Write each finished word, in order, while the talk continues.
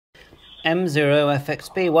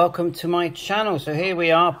M0FXB, welcome to my channel. So here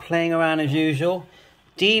we are playing around as usual.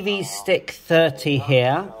 DVSTICK 30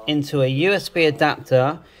 here into a USB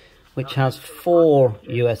adapter which has 4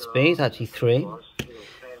 USBs, actually 3.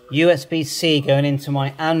 USB-C going into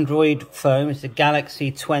my Android phone. It's a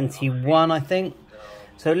Galaxy 21, I think.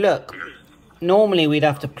 So look, normally we'd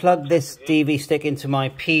have to plug this DV stick into my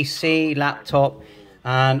PC, laptop,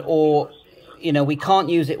 or we can't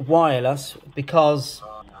use it wireless because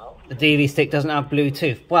the DV stick doesn't have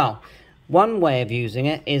Bluetooth. Well, one way of using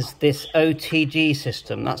it is this OTG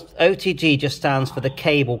system. That's OTG just stands for the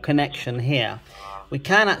cable connection here. We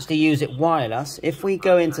can actually use it wireless. If we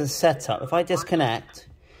go into setup, if I disconnect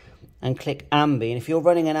and click Ambi, and if you're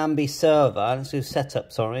running an Ambi server, let's do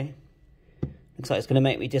setup, sorry. Looks like it's going to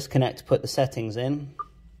make me disconnect to put the settings in.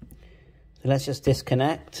 So let's just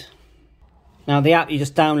disconnect. Now the app, you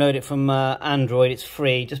just download it from Android, it's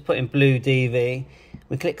free. Just put in Blue DV.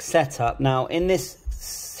 We click setup. Now in this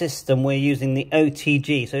system we're using the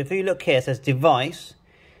OTG. So if you look here, it says device,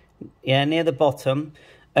 near the bottom,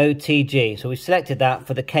 OTG. So we've selected that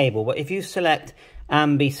for the cable. But if you select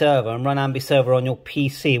Ambi server and run Ambi server on your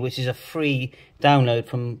PC, which is a free download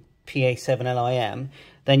from PA7LIM,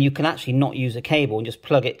 then you can actually not use a cable and just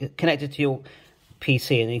plug it, connect it to your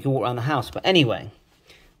PC, and then you can walk around the house. But anyway,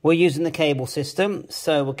 we're using the cable system,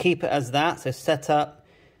 so we'll keep it as that. So setup,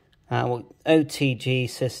 OTG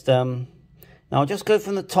system. Now I'll just go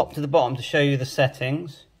from the top to the bottom to show you the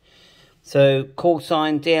settings. So call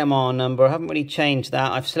sign, DMR number, I haven't really changed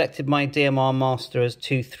that. I've selected my DMR master as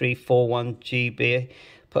 2341GB.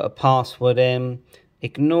 Put a password in.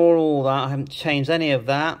 Ignore all that, I haven't changed any of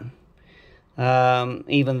that.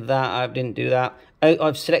 Even that, I didn't do that.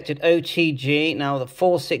 I've selected OTG. Now the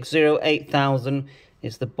 4608000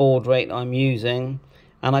 is the baud rate I'm using.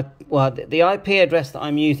 And the IP address that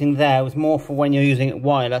I'm using there was more for when you're using it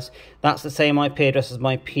wireless. That's the same IP address as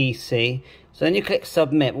my PC. So then you click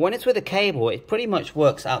submit. But when it's with a cable, it pretty much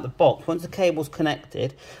works out the box. Once the cable's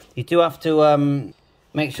connected, you do have to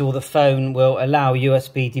make sure the phone will allow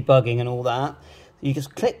USB debugging and all that. You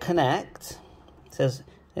just click connect. It says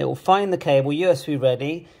it will find the cable, USB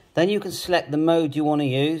ready. Then you can select the mode you want to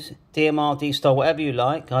use, DMR, D-Star, whatever you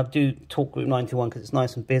like. I do Talk Group 91 because it's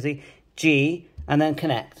nice and busy. G, and then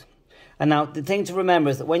connect. And now the thing to remember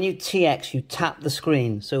is that when you TX, you tap the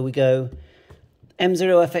screen. So we go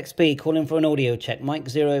M0FXB calling for an audio check. Mike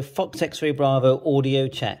 0, Fox X-Ray Bravo, audio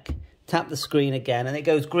check. Tap the screen again, and it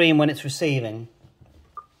goes green when it's receiving.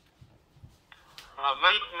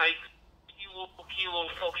 Mike, Kilo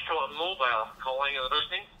Foxtrot Mobile calling and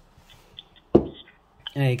listening.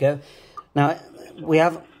 There you go. Now we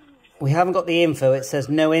haven't got the info. It says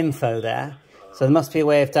no info there. So there must be a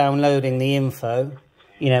way of downloading the info,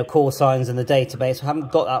 call signs in the database. I haven't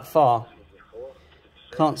got that far.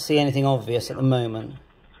 Can't see anything obvious at the moment.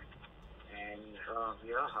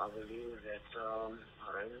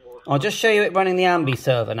 I'll just show you it running the Ambi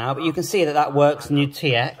server now, but you can see that works and you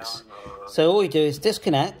TX. So all you do is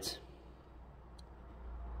disconnect.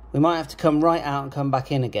 We might have to come right out and come back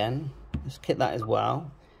in again. Just click that as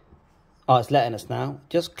well. Oh, it's letting us now.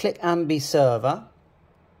 Just click Ambi server.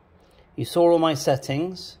 You saw all my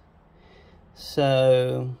settings.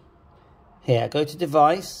 So here, go to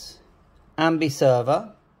device, Ambi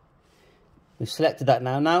server. We've selected that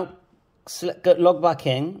now. Now log back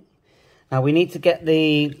in. Now we need to get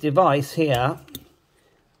the device here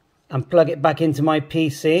and plug it back into my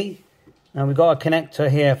PC. And we've got a connector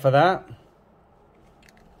here for that.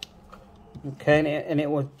 Okay, and it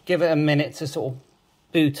will give it a minute to sort of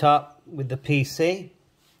boot up with the PC.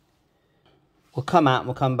 We'll come out and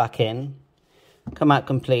we'll come back in. Come out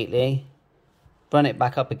completely. Run it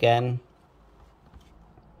back up again.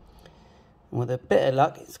 And with a bit of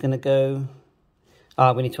luck, it's going to go...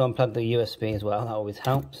 we need to unplug the USB as well. That always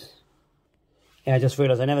helps. Yeah, I just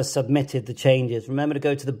realised I never submitted the changes. Remember to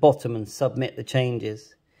go to the bottom and submit the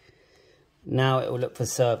changes. Now it will look for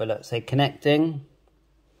server. Let's say connecting.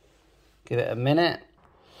 Give it a minute.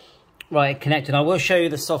 Right, connected. I will show you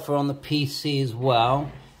the software on the PC as well.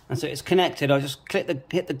 And so it's connected. I'll just hit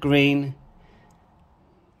the green,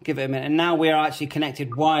 give it a minute. And now we are actually connected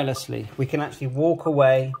wirelessly. We can actually walk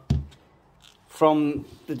away from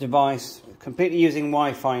the device, completely using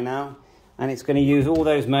Wi-Fi now. And it's going to use all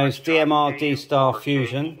those modes, DMR, D-Star,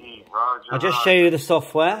 Fusion. I'll just show you the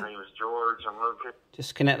software.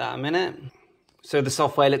 Just connect that a minute. So the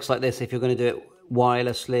software looks like this if you're going to do it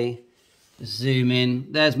wirelessly. Zoom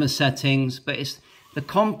in. There's my settings, but it's the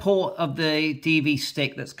COM port of the DV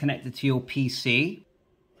stick that's connected to your PC.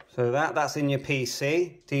 So that's in your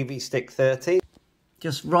PC, DVSTICK 30.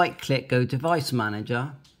 Just right click, go device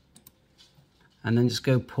manager, and then just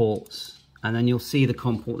go ports, and then you'll see the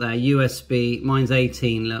COM port there, USB, mine's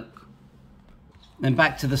 18, look. Then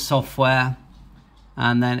back to the software,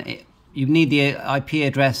 and then you need the IP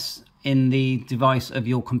address in the device of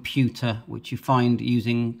your computer, which you find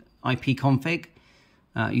using ipconfig.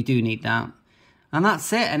 You do need that. And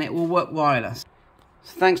that's it, and it will work wireless.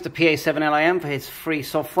 So thanks to PA7LIM for his free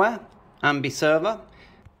software, Ambi server.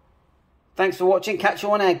 Thanks for watching. Catch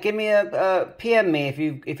you on air. Give me a PM me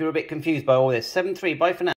if you're a bit confused by all this. 7-3. Bye for now.